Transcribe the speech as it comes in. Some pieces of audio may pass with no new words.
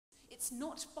It's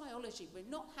not biology. We're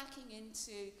not hacking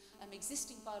into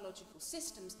existing biological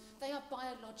systems. They are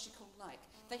biological-like.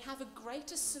 They have a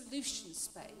greater solution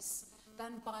space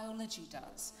than biology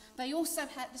does. They also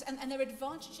have, and there are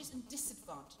advantages and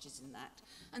disadvantages in that.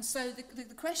 And so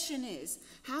the question is,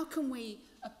 how can we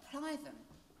apply them?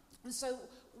 And so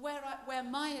where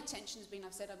my attention has been,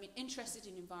 I've said I've been interested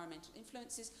in environmental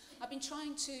influences. I've been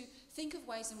trying to think of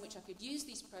ways in which I could use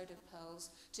these protopearls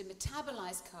to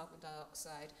metabolize carbon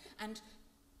dioxide and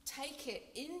take it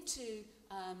into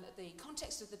the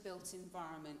context of the built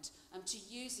environment to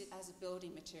use it as a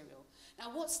building material. Now,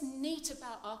 what's neat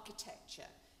about architecture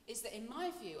is that, in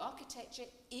my view, architecture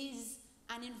is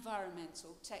an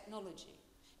environmental technology.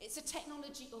 It's a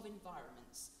technology of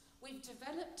environments. We've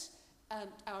developed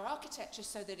our architecture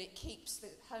so that it keeps the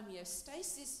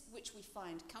homeostasis, which we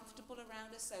find comfortable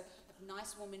around us. So we have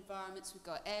nice warm environments, we've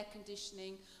got air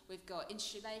conditioning, we've got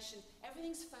insulation,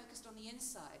 everything's focused on the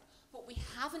inside. What we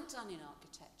haven't done in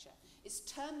architecture is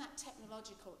turn that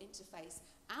technological interface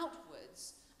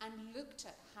outwards and looked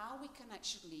at how we can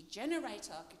actually generate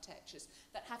architectures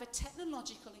that have a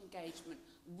technological engagement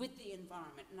with the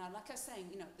environment. Now, like I was saying,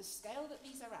 the scale that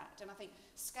these are at, and I think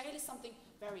scale is something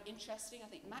very interesting. I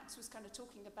think Max was kind of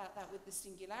talking about that with the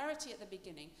singularity at the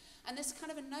beginning. And there's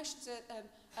kind of a notion,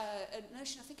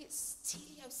 I think it's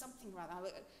Telio something rather.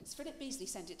 Philip Beasley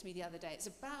sent it to me the other day. It's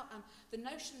about the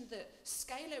notion that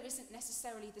scalar isn't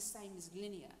necessarily the same as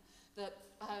linear. That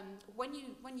when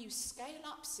you scale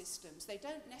up systems, they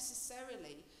don't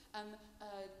necessarily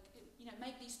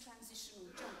make these transitional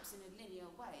jumps in a linear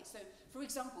way. So, for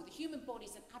example, the human body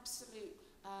is an absolute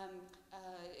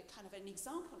kind of an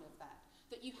example of that.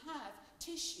 That you have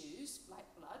tissues, like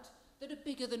blood, that are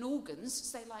bigger than organs,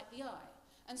 say like the eye.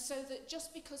 And so that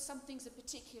just because something's a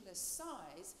particular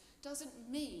size doesn't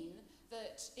mean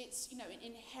that it's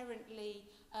inherently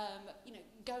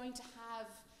going to have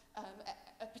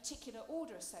a particular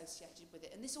order associated with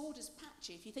it. And this order's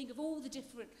patchy. If you think of all the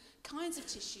different kinds of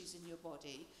tissues in your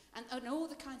body and all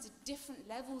the kinds of different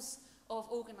levels of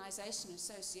organisation and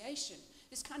association,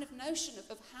 this kind of notion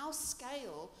of how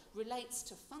scale relates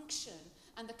to function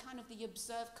and the kind of the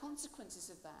observed consequences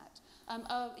of that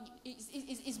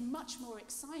is much more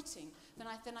exciting than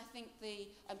I think the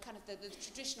kind of the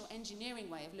traditional engineering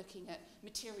way of looking at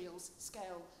materials,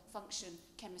 scale, function,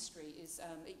 chemistry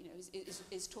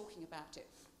is talking about it.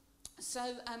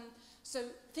 So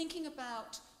thinking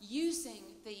about using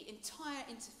the entire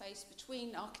interface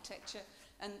between architecture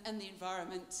and the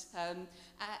environment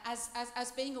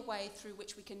as being a way through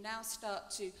which we can now start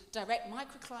to direct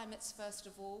microclimates first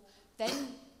of all,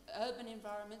 then urban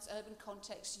environments, urban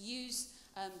contexts, use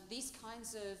these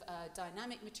kinds of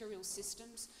dynamic material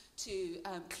systems to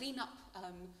clean up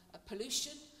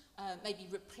pollution, maybe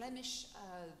replenish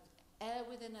air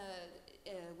within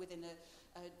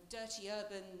a dirty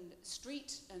urban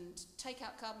street and take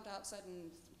out carbon dioxide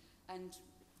and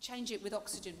change it with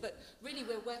oxygen. But really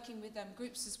we're working with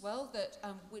groups as well that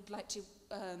would like to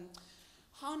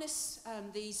harness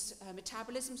these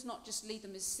metabolisms, not just leave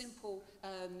them as simple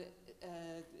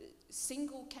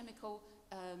single chemical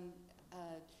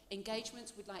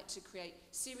engagements. We'd like to create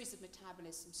series of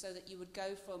metabolisms so that you would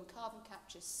go from carbon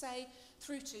capture, say,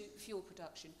 through to fuel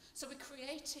production. So we're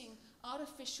creating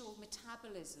artificial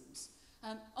metabolisms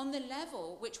on the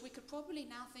level which we could probably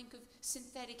now think of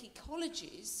synthetic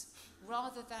ecologies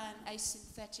rather than a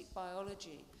synthetic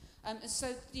biology. And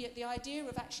so the idea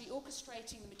of actually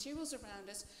orchestrating the materials around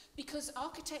us, because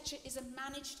architecture is a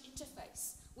managed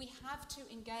interface. We have to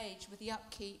engage with the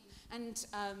upkeep and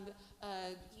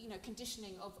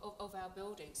conditioning of our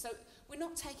buildings. So we're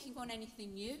not taking on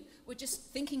anything new. We're just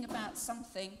thinking about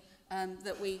something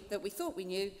that we thought we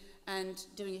knew and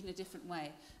doing it in a different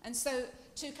way. And so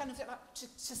to kind of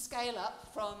to scale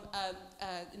up from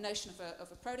the notion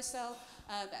of a protocell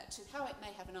to how it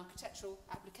may have an architectural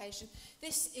application,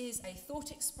 this is a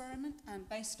thought experiment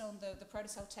based on the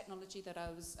protocell technology that I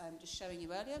was just showing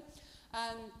you earlier.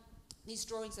 These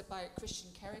drawings are by Christian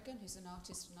Kerrigan, who's an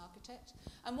artist and architect.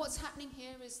 And what's happening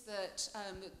here is that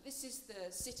this is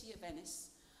the city of Venice,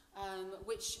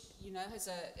 which has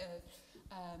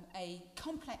a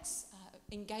complex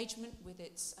engagement with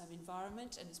its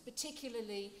environment, and is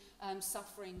particularly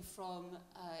suffering from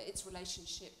its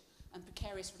relationship and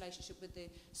precarious relationship with the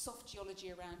soft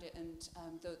geology around it and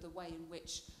the way in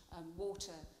which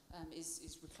water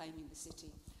is reclaiming the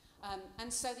city.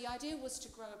 And so the idea was to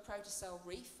grow a protocell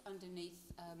reef underneath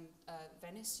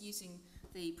Venice using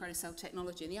the protocell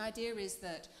technology. And the idea is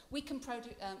that we can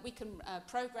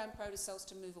program protocells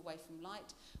to move away from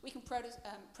light. We can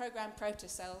program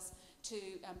protocells to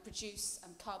produce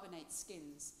carbonate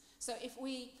skins. So if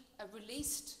we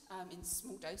released in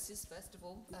small doses, first of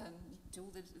all, do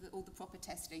all the proper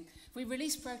testing. If we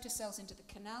release protocells into the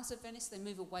canals of Venice, they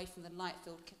move away from the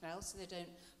light-filled canals, so they don't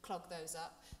clog those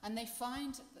up. And they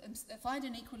find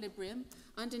an equilibrium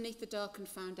underneath the darkened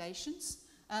foundations,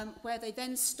 where they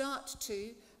then start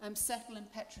to settle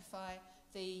and petrify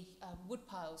the wood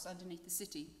piles underneath the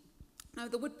city. Now,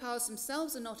 the wood piles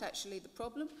themselves are not actually the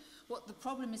problem. What the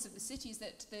problem is of the city is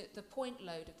that the point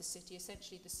load of the city,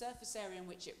 essentially the surface area in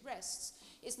which it rests,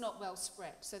 is not well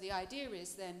spread. So the idea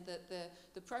is then that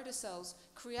the protocells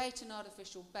create an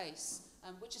artificial base,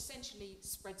 which essentially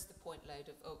spreads the point load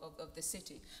of the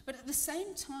city. But at the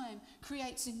same time,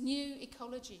 creates a new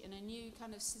ecology and a new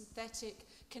kind of synthetic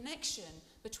connection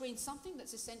between something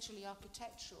that's essentially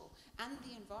architectural and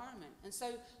the environment. And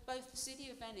so both the city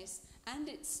of Venice and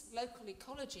its local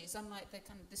ecologies, unlike the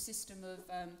kind of the system of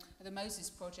the Moses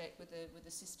project with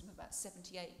a system of about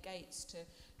 78 gates to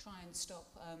try and stop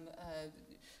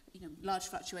large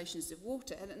fluctuations of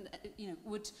water, and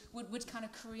would kind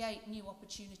of create new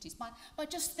opportunities by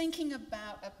just thinking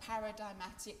about a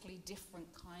paradigmatically different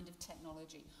kind of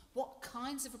technology. What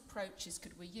kinds of approaches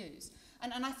could we use?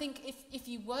 And I think if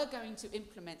you were going to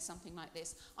implement something like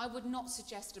this, I would not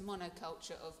suggest a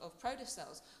monoculture of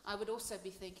protocells. I would also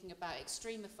be thinking about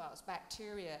extremophiles,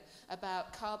 bacteria,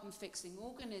 about carbon-fixing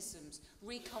organisms,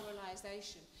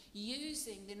 recoralization,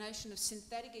 using the notion of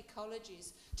synthetic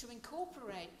ecologies to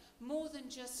incorporate more than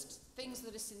just things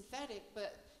that are synthetic,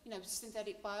 but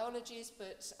synthetic biologies,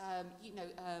 but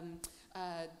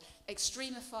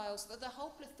extremophiles, the whole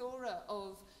plethora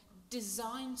of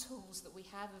design tools that we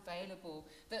have available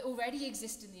that already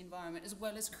exist in the environment, as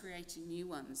well as creating new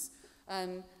ones.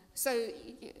 So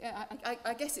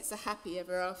I guess it's a happy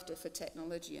ever after for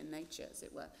technology and nature, as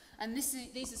it were. And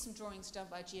these are some drawings done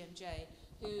by GMJ,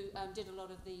 who did a lot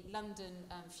of the London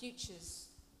futures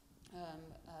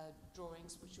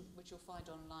drawings, which you'll find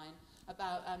online,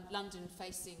 about London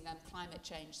facing climate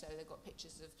change. So they've got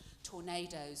pictures of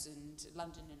tornadoes and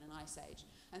London in an ice age.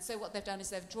 And so what they've done is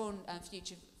they've drawn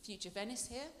future Venice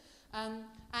here.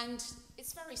 And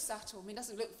it's very subtle. I mean, it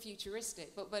doesn't look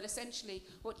futuristic, but essentially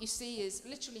what you see is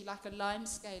literally like a line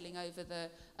scaling over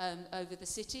the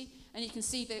city. And you can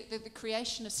see the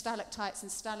creation of stalactites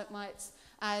and stalagmites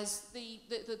as the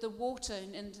water,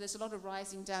 and there's a lot of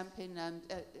rising damp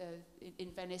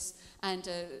in Venice, and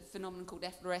a phenomenon called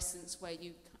efflorescence, where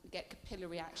you get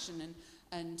capillary action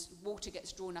and water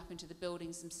gets drawn up into the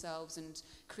buildings themselves and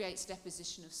creates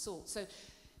deposition of salt. So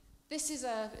this is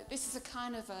a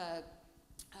kind of a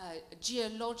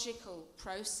geological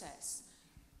process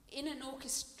in an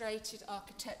orchestrated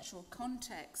architectural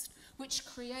context, which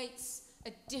creates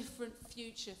a different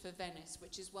future for Venice,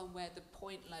 which is one where the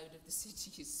point load of the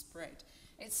city is spread.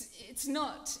 It's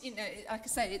not, like I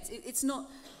say, it's not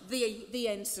the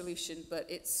end solution, but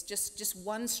it's just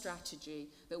one strategy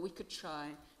that we could try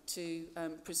to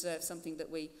preserve something that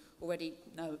we already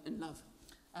know and love.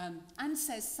 And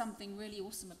says something really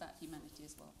awesome about humanity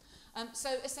as well.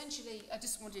 So essentially, I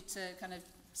just wanted to kind of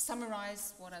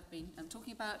summarize what I've been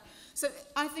talking about. So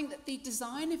I think that the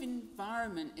design of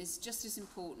environment is just as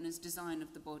important as design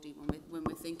of the body when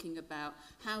we're thinking about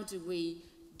how do we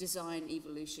design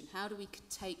evolution, how do we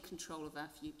take control of our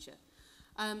future.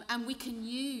 And we can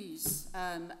use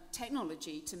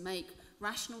technology to make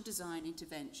rational design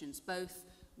interventions, both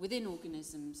within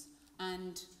organisms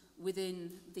and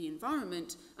within the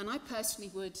environment. And I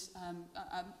personally would,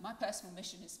 my personal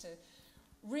mission is to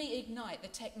reignite the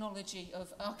technology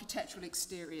of architectural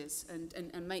exteriors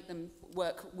and make them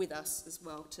work with us as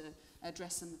well to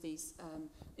address some of these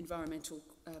environmental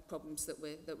problems that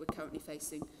we're currently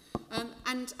facing.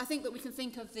 And I think that we can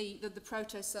think of the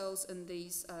protocells and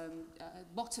these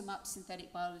bottom-up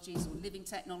synthetic biologies or living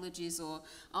technologies or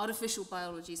artificial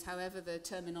biologies, however the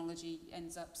terminology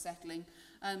ends up settling,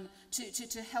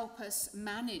 to help us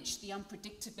manage the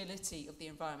unpredictability of the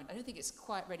environment. I don't think it's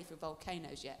quite ready for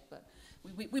volcanoes yet, but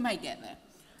we may get there.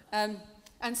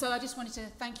 And so I just wanted to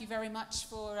thank you very much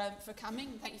for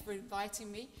coming. Thank you for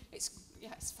inviting me. It's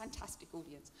a fantastic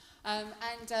audience. I'm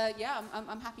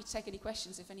happy to take any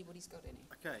questions if anybody's got any.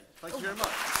 Okay, thank you very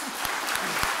much.